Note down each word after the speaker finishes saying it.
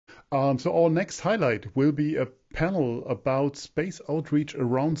So our next highlight will be a panel about space outreach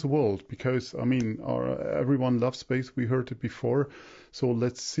around the world because, I mean, everyone loves space. We heard it before. So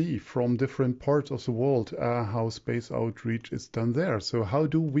let's see from different parts of the world how space outreach is done there. So how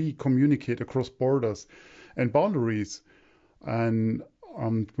do we communicate across borders and boundaries? And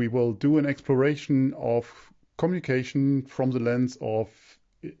we will do an exploration of communication from the lens of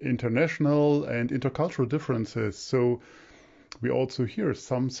international and intercultural differences. So we also hear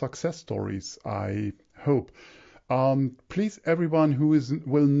some success stories, I hope. Please, everyone who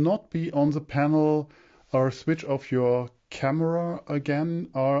will not be on the panel, switch off your camera again,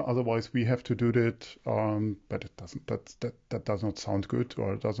 otherwise we have to do that. But it doesn't. That does not sound good,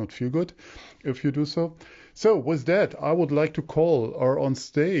 or does not feel good if you do so. So with that, I would like to call on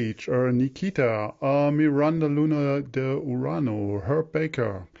stage Nikhitha, Miranda Luna de Urano, Herb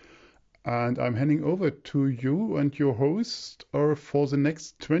Baker. And I'm handing over to you and your host for the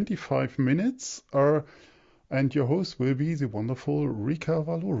next 25 minutes. And your host will be the wonderful Rika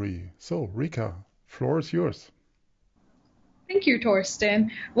Valluri. So, Rika, floor is yours. Thank you, Torsten.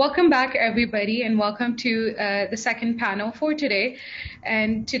 Welcome back, everybody, and welcome to the second panel for today.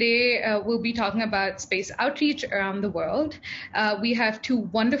 And today we'll be talking about space outreach around the world. We have two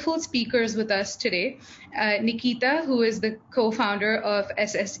wonderful speakers with us today. Nikhitha, who is the co-founder of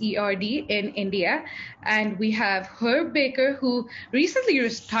SSERD in India. And we have Herb Baker, who recently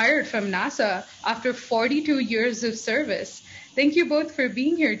retired from NASA after 42 years of service. Thank you both for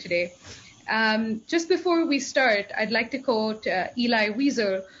being here today. Just before we start, I'd like to quote Elie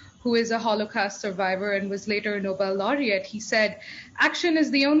Wiesel, who is a Holocaust survivor and was later a Nobel laureate. He said, "Action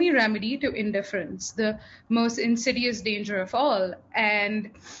is the only remedy to indifference, the most insidious danger of all."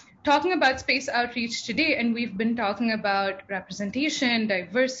 And talking about space outreach today, and we've been talking about representation,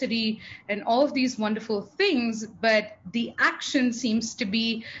 diversity, and all of these wonderful things, but the action seems to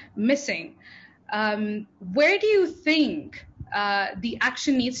be missing. Where do you think the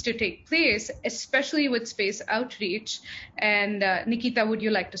action needs to take place, especially with space outreach? And Nikhitha, would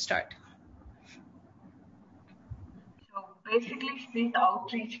you like to start? So basically, space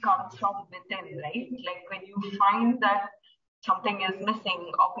outreach comes from within, right? Like when you find that something is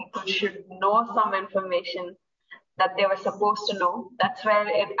missing or people should know some information that they were supposed to know, that's where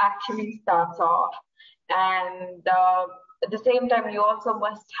it actually starts off. And at the same time, you also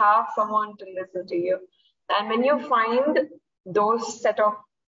must have someone to listen to you. And when you find those set of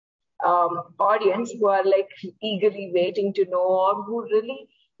audience who are like eagerly waiting to know or who really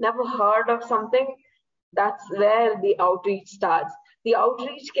never heard of something, that's where the outreach starts. The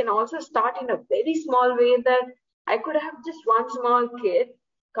outreach can also start in a very small way that I could have just one small kid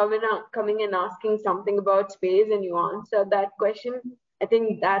coming and asking something about space and you answer that question. I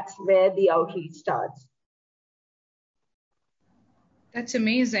think that's where the outreach starts. That's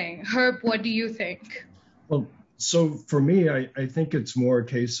amazing. Herb, what do you think? Well, so for me, I think it's more a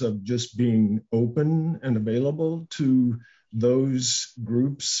case of just being open and available to those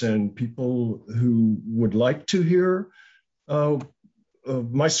groups and people who would like to hear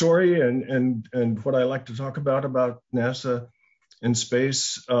my story and what I like to talk about NASA and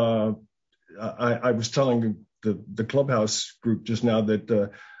space. I was telling the Clubhouse group just now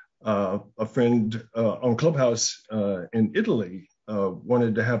that a friend on Clubhouse in Italy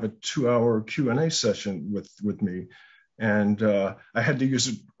wanted to have a 2-hour Q&A session with me. And I had to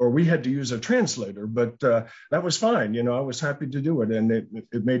use, or we had to use a translator, but that was fine. You know, I was happy to do it. And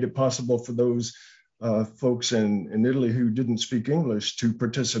it made it possible for those folks in Italy who didn't speak English to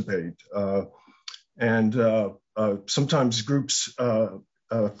participate. And sometimes groups,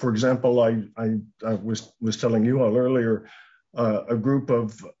 for example, I was telling you all earlier, a group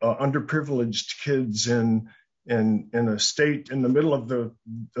of underprivileged kids in a state in the middle of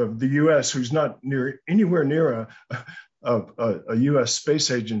the U.S. who's not anywhere near a U.S.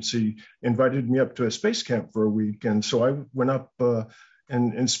 space agency invited me up to a space camp for a week, and so I went up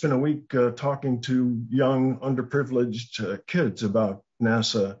and spent a week talking to young underprivileged kids about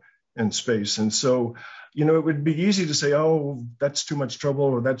NASA and space. And so, you know, it would be easy to say, oh, that's too much trouble,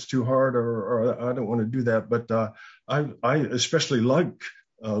 or that's too hard, or I don't want to do that. But I especially like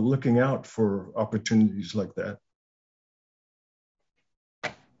looking out for opportunities like that.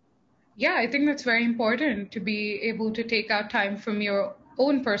 Yeah, I think that's very important to be able to take out time from your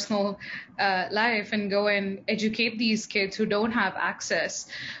own personal life and go and educate these kids who don't have access.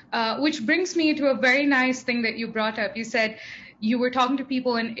 Which brings me to a very nice thing that you brought up. You said you were talking to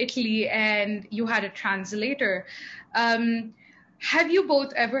people in Italy and you had a translator. have you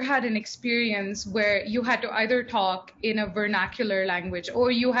both ever had an experience where you had to either talk in a vernacular language or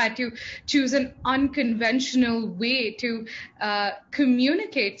you had to choose an unconventional way to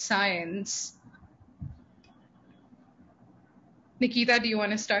communicate science? Nikhitha, do you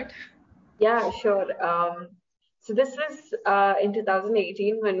want to start? Yeah, sure. So this was in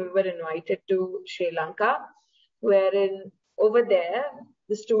 2018 when we were invited to Sri Lanka, wherein over there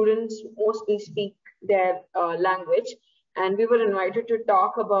the students mostly speak their language, and we were invited to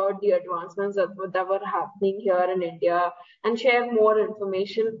talk about the advancements that were happening here in India and share more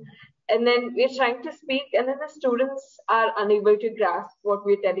information. And then we're trying to speak, and then the students are unable to grasp what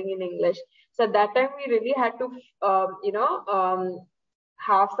we're telling in English. So at that time, we really had to,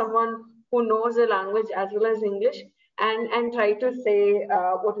 have someone who knows the language as well as English and try to say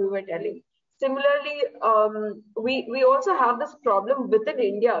what we were telling. Similarly, we also have this problem within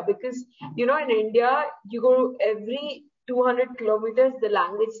India because, in India, you go every 200 kilometers, the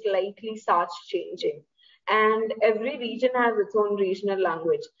language slightly starts changing. And every region has its own regional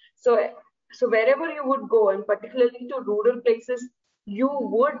language. So wherever you would go, and particularly to rural places, you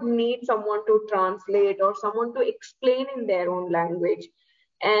would need someone to translate or someone to explain in their own language.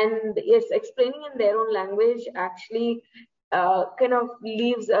 And yes, explaining in their own language actually kind of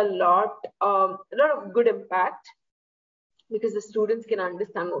leaves a lot of good impact because the students can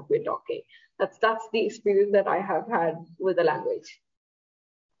understand what we're talking. That's the experience that I have had with the language.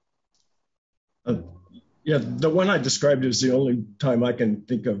 Yeah, the one I described is the only time I can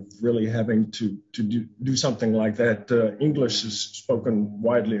think of really having to do something like that. English is spoken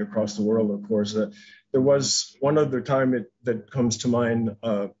widely across the world, of course. There was one other time that comes to mind.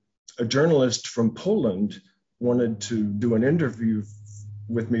 A journalist from Poland wanted to do an interview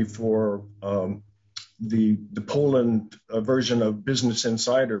with me for the Poland version of Business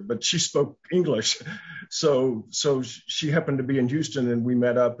Insider, but she spoke English. So she happened to be in Houston, and we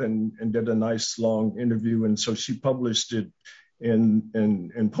met up and did a nice long interview. And so she published it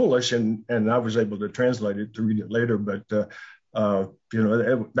in Polish, and I was able to translate it to read it later. But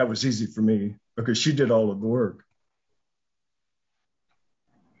that was easy for me because she did all of the work.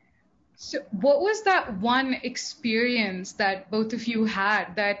 So what was that one experience that both of you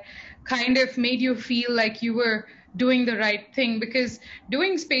had that kind of made you feel like you were doing the right thing? Because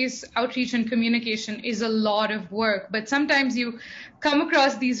doing space outreach and communication is a lot of work, but sometimes you come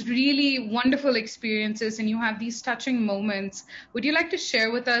across these really wonderful experiences and you have these touching moments. Would you like to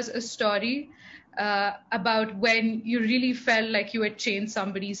share with us a story about when you really felt like you had changed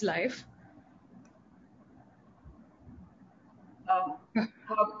somebody's life?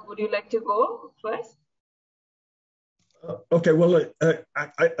 Would you like to go first? Okay, well,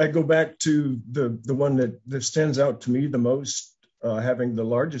 I go back to the one that stands out to me the most, having the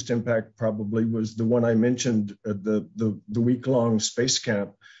largest impact probably was the one I mentioned, the week-long space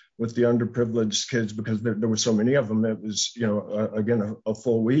camp with the underprivileged kids, because there were so many of them. It was, again, a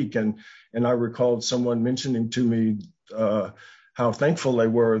full week. And I recalled someone mentioning to me how thankful they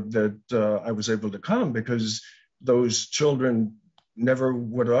were that I was able to come, because those children never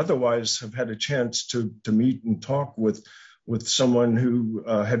would otherwise have had a chance to meet and talk with someone who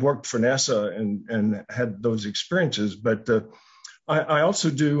had worked for NASA and had those experiences. But I also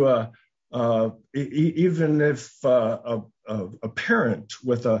do, even if a parent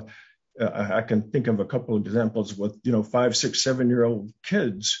with I can think of a couple of examples with 5, 6, 7-year-old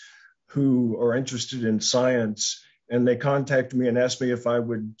kids who are interested in science, and they contact me and ask me if I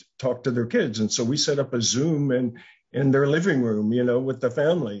would talk to their kids. And so we set up a Zoom in their living room, with the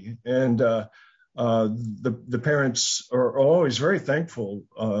family. And the parents are always very thankful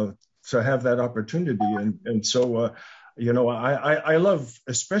to have that opportunity. And so, I love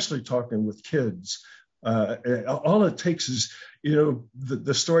especially talking with kids. All it takes is,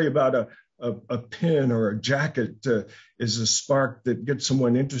 the story about a pin or a jacket is a spark that gets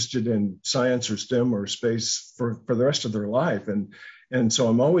someone interested in science or STEM or space for the rest of their life. And so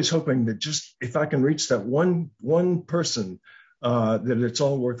I'm always hoping that just if I can reach that one person, that it's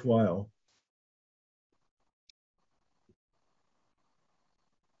all worthwhile.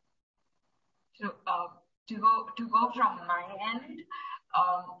 To go from my end,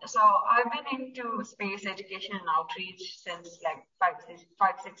 so I've been into space education and outreach since like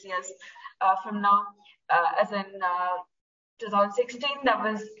 5-6 years from now. As in 2016, that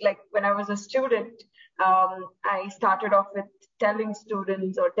was like when I was a student. I started off with telling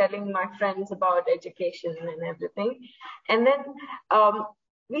students or telling my friends about education and everything, and then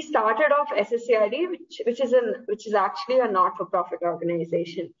we started off SSERD, which is actually a not-for-profit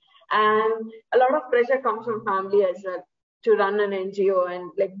organization, and a lot of pressure comes from family as well to run an NGO,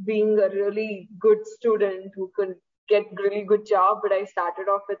 and like being a really good student who could get really good job, but I started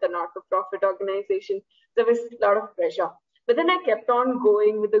off with a not-for-profit organization. There was a lot of pressure. But then I kept on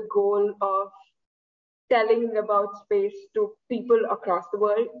going with the goal of telling about space to people across the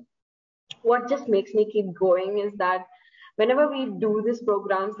world. What just makes me keep going is that whenever we do these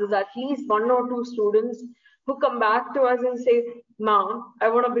programs, there's at least one or two students who come back to us and say, Mom, I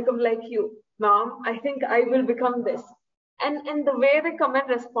want to become like you. Mom, I think I will become this. And the way they come and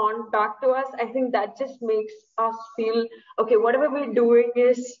respond back to us, I think that just makes us feel, okay, whatever we're doing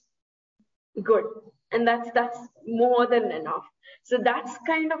is good. And that's more than enough. So that's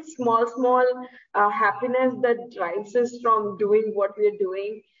kind of small happiness that drives us from doing what we're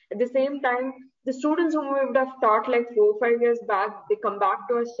doing. At the same time, the students whom we would have taught like 4 or 5 years back, they come back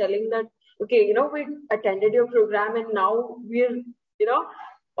to us telling that, okay, we attended your program and now we're,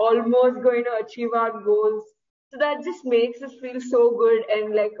 almost going to achieve our goals. So that just makes us feel so good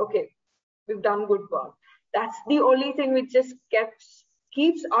and like, okay, we've done good work. That's the only thing which just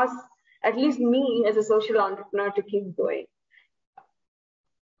keeps us, at least me as a social entrepreneur, to keep going.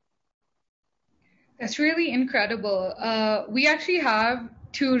 That's really incredible. We actually have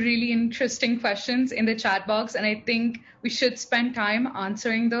 2 really interesting questions in the chat box, and I think we should spend time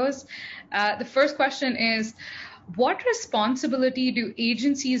answering those. The first question is, what responsibility do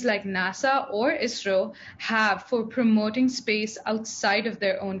agencies like NASA or ISRO have for promoting space outside of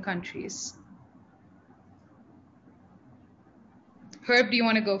their own countries? Herb, do you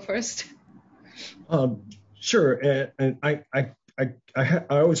want to go first? Sure. And I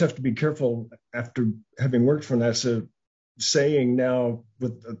always have to be careful after having worked for NASA, saying now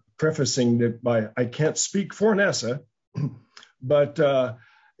with prefacing that by I can't speak for NASA, but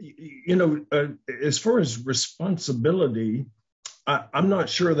as far as responsibility, I'm not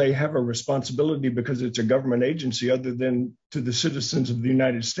sure they have a responsibility because it's a government agency other than to the citizens of the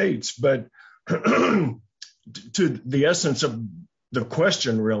United States. But to the essence of the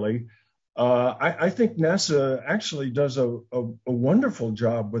question, really, I think NASA actually does a wonderful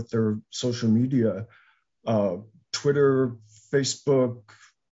job with their social media, Twitter, Facebook,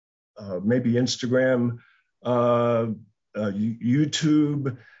 maybe Instagram,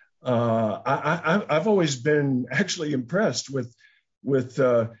 YouTube. I've always been actually impressed with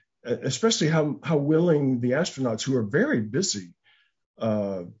especially how willing the astronauts, who are very busy,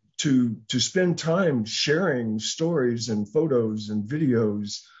 to spend time sharing stories and photos and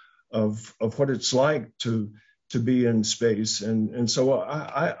videos of what it's like to be in space. And so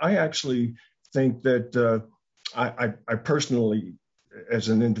I actually think that I personally, as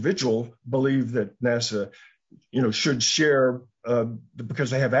an individual, believe that NASA, should share because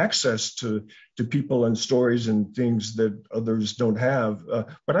they have access to people and stories and things that others don't have.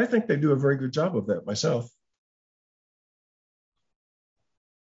 But I think they do a very good job of that myself.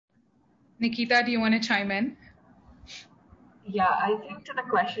 Nikhitha, do you want to chime in? Yeah, I think to the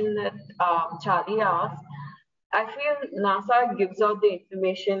question that Charlie asked, I feel NASA gives out the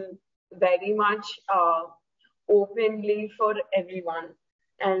information very much openly for everyone.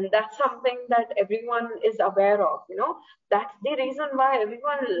 And that's something that everyone is aware of, That's the reason why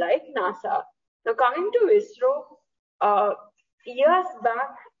everyone likes NASA. Now, coming to ISRO, years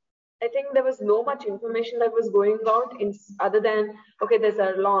back, I think there was no much information that was going out other than, okay, there's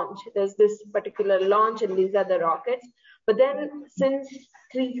a launch, there's this particular launch, and these are the rockets. But then since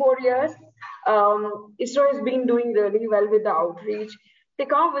 3-4 years, ISRO has been doing really well with the outreach. They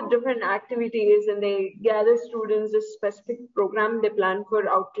come up with different activities and they gather students, a specific program they plan for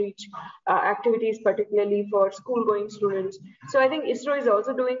outreach activities, particularly for school-going students. So I think ISRO is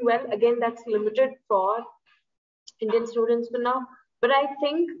also doing well. Again, that's limited for Indian students for now. But I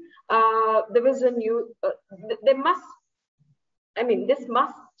think there was a new,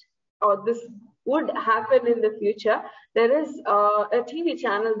 this would happen in the future. There is a TV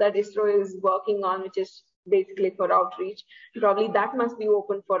channel that ISRO is working on, which is basically for outreach. Probably that must be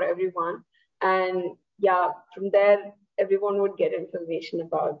open for everyone. And yeah, from there, everyone would get information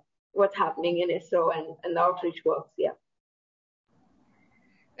about what's happening in ISRO and the outreach works. Yeah.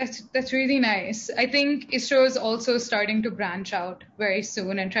 That's really nice. I think ISRO is also starting to branch out very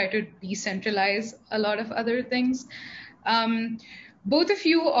soon and try to decentralize a lot of other things. Both of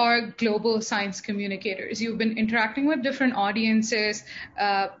you are global science communicators. You've been interacting with different audiences,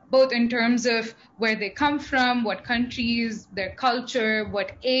 both in terms of where they come from, what countries, their culture,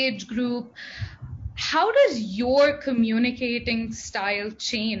 what age group. How does your communicating style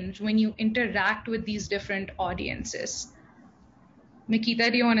change when you interact with these different audiences?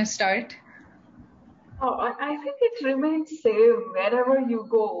 Nikhitha, do you want to start? Oh, I think it remains safe wherever you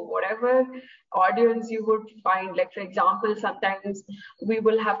go, whatever audience you would find. Like, for example, sometimes we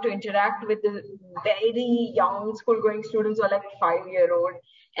will have to interact with the very young school-going students or like 5-year-old,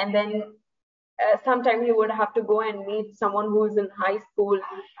 and then sometime you would have to go and meet someone who's in high school.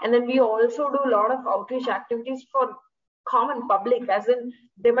 And then we also do a lot of outreach activities for common public, as in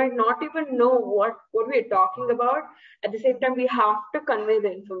they might not even know what we're talking about. At the same time, we have to convey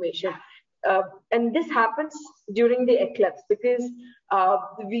the information. And this happens during the eclipse because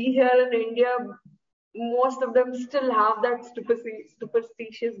we here in India, most of them still have that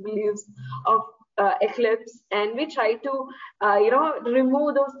superstitious beliefs of eclipse, and we try to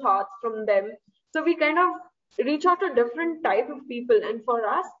remove those thoughts from them. So we kind of reach out to different type of people, and for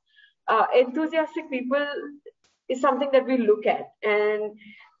us, enthusiastic people is something that we look at, and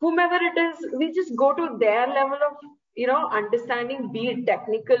whomever it is, we just go to their level of understanding, be it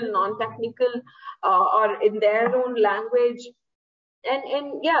technical, non-technical, or in their own language.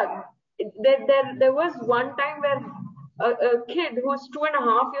 And yeah, there was one time where a kid who's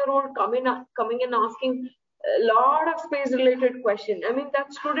 2.5 year old coming in asking a lot of space related question. I mean,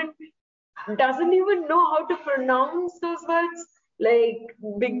 that student doesn't even know how to pronounce those words, like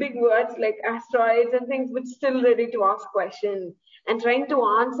big words like asteroids and things, but still ready to ask questions and trying to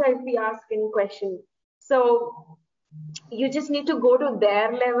answer if we ask any question. So you just need to go to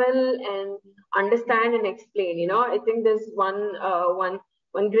their level and understand and explain. I think there's one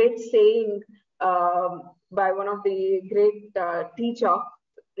great saying by one of the great teacher,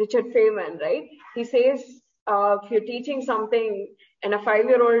 Richard Feynman, right? He says, if you're teaching something and a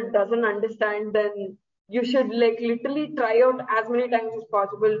 5-year-old doesn't understand, then you should like literally try out as many times as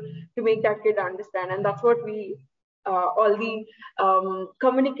possible to make that kid understand. And that's what we all the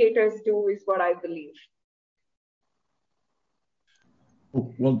communicators do, is what I believe.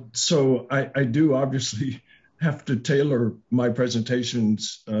 Well, so I do obviously have to tailor my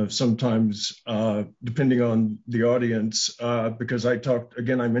presentations sometimes depending on the audience because I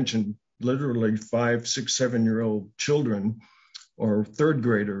mentioned literally 5, 6, 7-year-old children, or third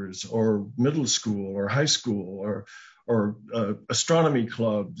graders, or middle school, or high school, or astronomy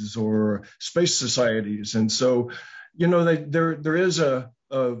clubs, or space societies. And so, there is a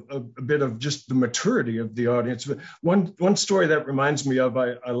bit of just the maturity of the audience. But one story that reminds me of,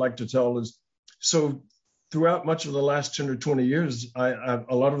 I like to tell is, so throughout much of the last 10 or 20 years, a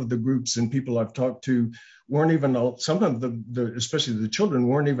lot of the groups and people I've talked to weren't even, some of especially the children,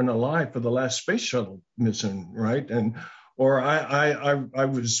 weren't even alive for the last space shuttle mission, right? Or I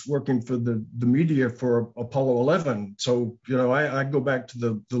was working for the media for Apollo 11. So, I go back to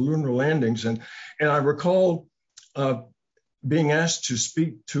the lunar landings, and I recall being asked to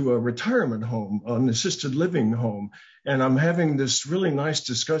speak to a retirement home, an assisted living home. And I'm having this really nice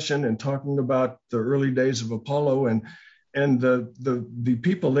discussion and talking about the early days of Apollo, and the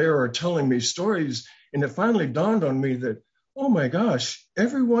people there are telling me stories. And it finally dawned on me that, oh my gosh,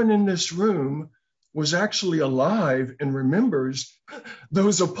 everyone in this room was actually alive and remembers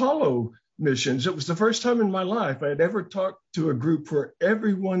those Apollo missions. It was the first time in my life I had ever talked to a group where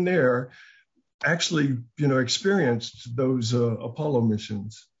everyone there actually, experienced those Apollo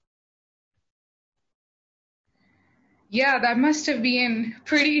missions. Yeah, that must have been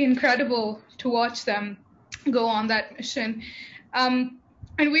pretty incredible to watch them go on that mission. And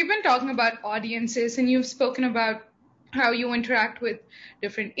we've been talking about audiences, and you've spoken about how you interact with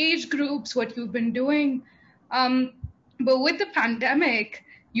different age groups, what you've been doing. But with the pandemic,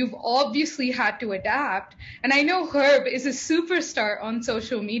 you've obviously had to adapt. And I know Herb is a superstar on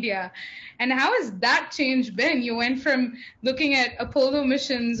social media. And how has that change been? You went from looking at Apollo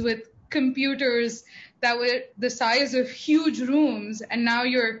missions with computers that were the size of huge rooms, and now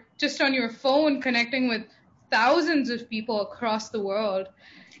you're just on your phone connecting with thousands of people across the world.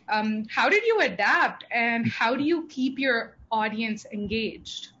 How did you adapt, and how do you keep your audience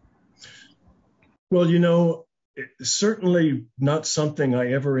engaged? Well, certainly not something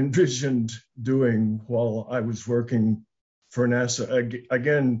I ever envisioned doing while I was working for NASA.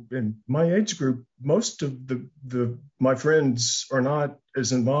 Again, in my age group, most of my friends are not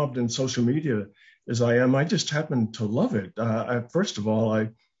as involved in social media as I am. I just happen to love it. First of all,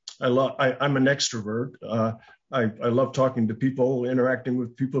 I'm an extrovert. I love talking to people, interacting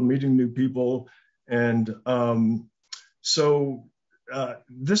with people, meeting new people, and so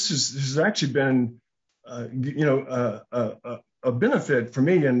this has actually been, a benefit for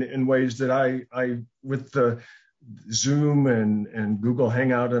me in ways that I with the Zoom and Google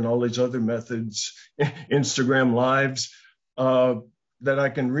Hangout and all these other methods, Instagram Lives, that I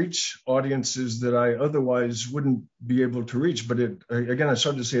can reach audiences that I otherwise wouldn't be able to reach. But I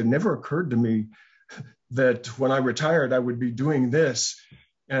started to say, it never occurred to me that when I retired, I would be doing this.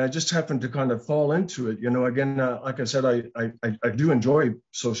 And I just happened to kind of fall into it. Again, like I said, I do enjoy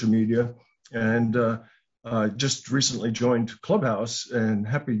social media, and just recently joined Clubhouse, and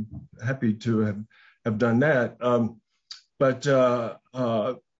happy to have done that. But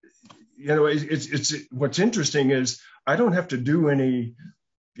it's what's interesting is I don't have to do any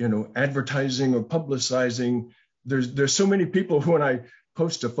advertising or publicizing. There's so many people who, when I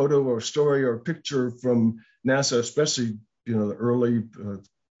post a photo or a story or a picture from NASA, especially the early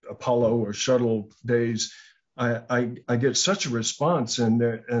Apollo or shuttle days, I get such a response, and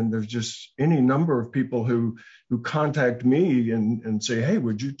there's just any number of people who contact me and say, hey,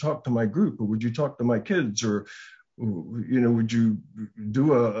 would you talk to my group, or would you talk to my kids, or would you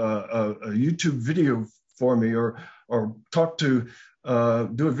do a YouTube video for me, or talk to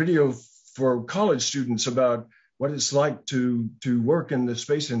do a video for college students about what it's like to work in the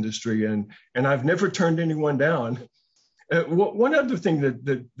space industry, and I've never turned anyone down. One other thing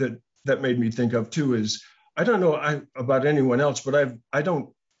that made me think of too is, I don't know about anyone else, but I don't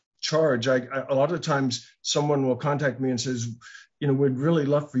charge. A lot of times someone will contact me and says, we'd really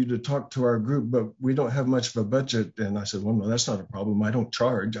love for you to talk to our group, but we don't have much of a budget. And I said, well, no, that's not a problem. I don't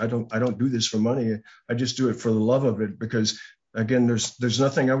charge. I don't do this for money. I just do it for the love of it, because again, there's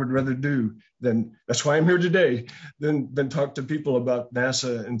nothing I would rather do than, that's why I'm here today, than talk to people about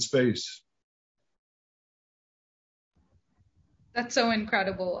NASA and space. That's so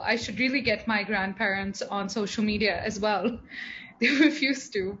incredible. I should really get my grandparents on social media as well. They refuse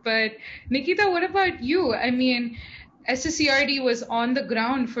to. But Nikhitha, what about you? I mean, SSERD was on the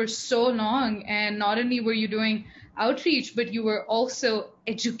ground for so long, and not only were you doing outreach, but you were also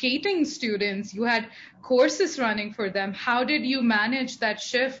educating students. You had courses running for them. How did you manage that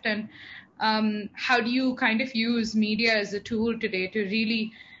shift, and how do you kind of use media as a tool today to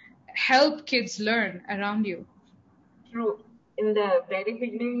really help kids learn around you? True. In the very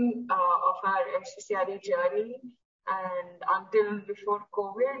beginning of our SSERD journey, and until before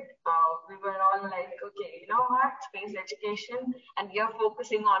COVID, we were all like, okay, you know what, space education, and we are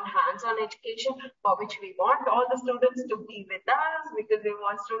focusing on hands-on education, for which we want all the students to be with us, because we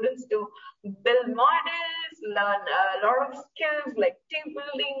want students to build models, learn a lot of skills like team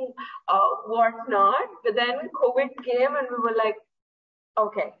building, whatnot. But then COVID came, and we were like,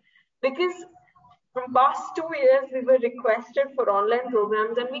 okay, because from past 2 years, we were requested for online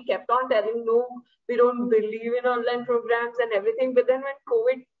programs, and we kept on telling, no, we don't believe in online programs and everything. But then when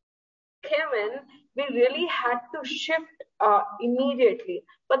COVID came in, we really had to shift immediately.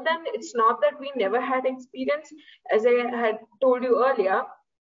 But then it's not that we never had experience. As I had told you earlier,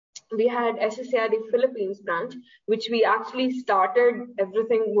 we had SSERD Philippines branch, which we actually started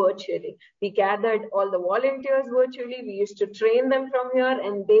everything virtually. We gathered all the volunteers virtually. We used to train them from here,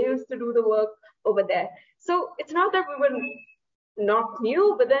 and they used to do the work over there. So it's not that we were not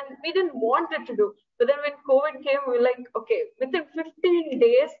new, but then we didn't want it to do. But then when COVID came, we were like, okay, within 15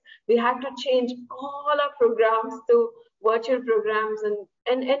 days, we had to change all our programs to virtual programs.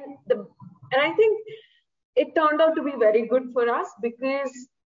 And I think it turned out to be very good for us, because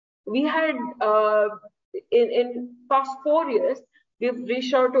we had, in past 4 years, we've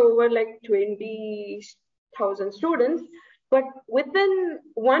reached out to over like 20,000 students. But within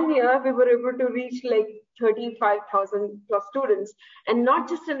 1 year, we were able to reach like 35,000 plus students, and not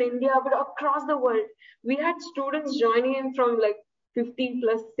just in India, but across the world. We had students joining in from like 50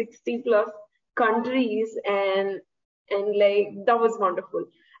 plus, 60 plus countries, and like that was wonderful.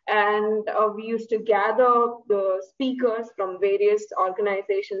 And we used to gather the speakers from various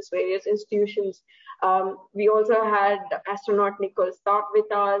organizations, various institutions. We also had astronaut Nicole start with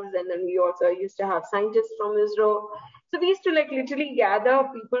us, and then we also used to have scientists from ISRO. So we used to like literally gather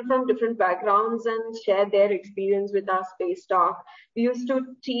people from different backgrounds and share their experience with our space talk. We used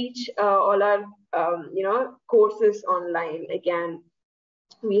to teach all our courses online. Again,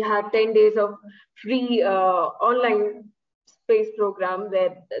 we had 10 days of free online space program,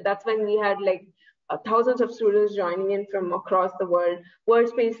 where that's when we had like thousands of students joining in from across the world. World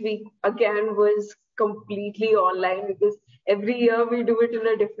Space Week again was completely online, because every year we do it in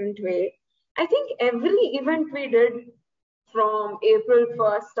a different way. I think every event we did from April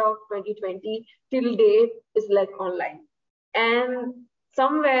 1st of 2020 till date is like online. And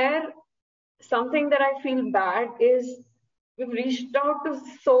somewhere, something that I feel bad is we've reached out to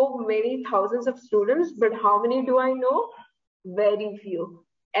so many thousands of students, but how many do I know? Very few.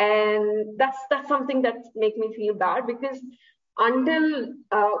 And that's something that makes me feel bad, because until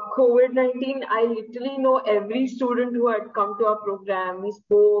COVID-19, I literally know every student who had come to our program. We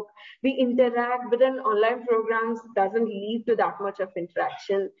spoke, we interact, but then online programs doesn't lead to that much of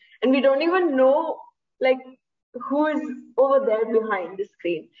interaction. And we don't even know like who is over there behind the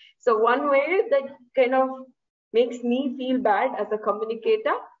screen. So one way that kind of makes me feel bad as a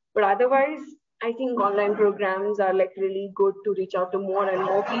communicator, but otherwise, I think online programs are like really good to reach out to more and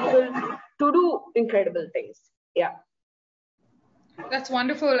more people to do incredible things. Yeah. That's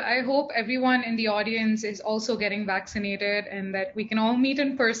wonderful. I hope everyone in the audience is also getting vaccinated and that we can all meet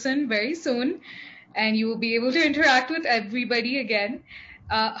in person very soon and you will be able to interact with everybody again.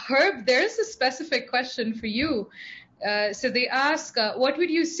 Herb, there's a specific question for you. So they ask, what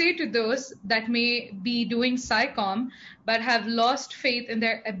would you say to those that may be doing SciComm but have lost faith in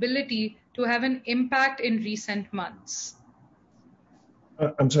their ability to have an impact in recent months?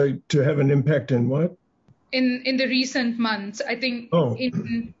 I'm sorry, to have an impact in what? In the recent months, I think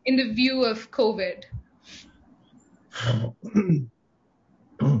in the view of COVID.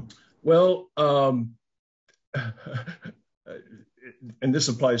 Well, and this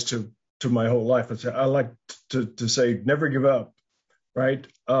applies to my whole life. I like to say, never give up, right?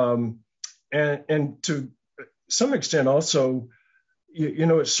 And to some extent also, you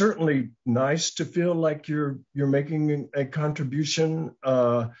know, it's certainly nice to feel like you're making a contribution.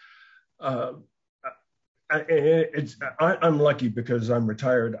 I'm lucky because I'm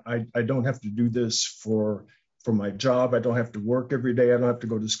retired. I don't have to do this for my job. I don't have to work every day. I don't have to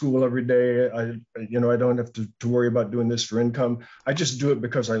go to school every day. I don't have to worry about doing this for income. I just do it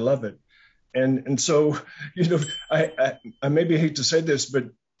because I love it. And so, you know, I maybe hate to say this, but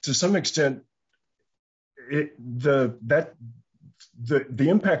to some extent, the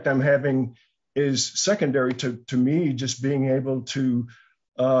impact I'm having is secondary to me just being able to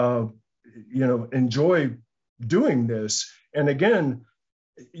enjoy doing this. And again,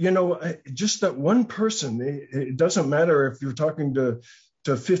 you know, just that one person, it doesn't matter if you're talking to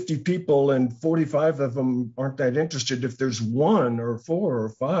 50 people and 45 of them aren't that interested. If there's one or four or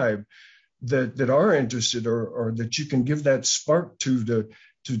five that are interested or that you can give that spark to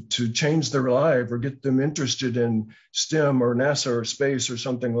change their life or get them interested in STEM or NASA or space or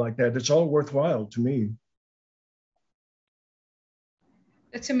something like that, it's all worthwhile to me.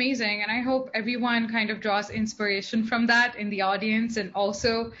 That's amazing. And I hope everyone kind of draws inspiration from that in the audience and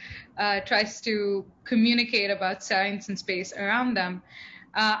also tries to communicate about science and space around them.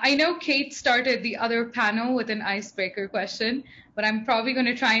 I know Kate started the other panel with an icebreaker question, but I'm probably going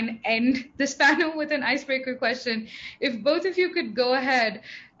to try and end this panel with an icebreaker question. If both of you could go ahead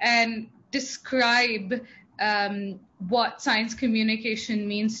and describe what science communication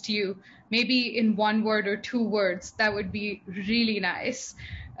means to you, maybe in one word or two words, that would be really nice.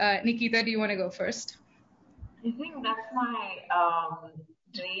 Nikhitha, do you want to go first? I think that's my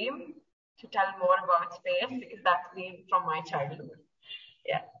dream, to tell more about space, because that's been from my childhood.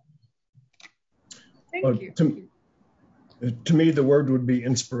 Yeah. Thank you. To me, the word would be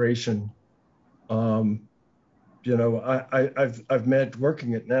inspiration. You know, I've met,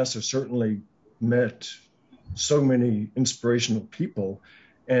 working at NASA, certainly met so many inspirational people,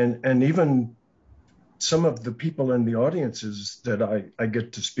 and even some of the people in the audiences that I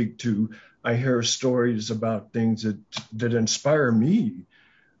get to speak to, I hear stories about things that inspire me,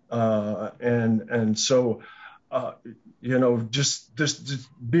 and so. You know, just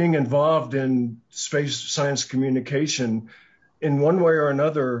being involved in space science communication in one way or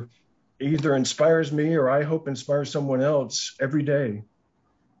another either inspires me or I hope inspires someone else every day.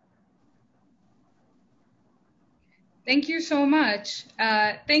 Thank you so much.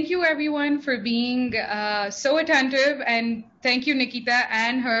 Thank you, everyone, for being so attentive. And thank you, Nikhitha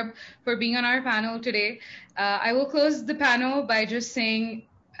and Herb, for being on our panel today. I will close the panel by just saying,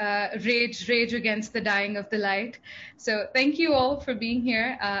 rage against the dying of the light. So thank you all for being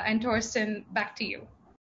here. And Torsten, back to you.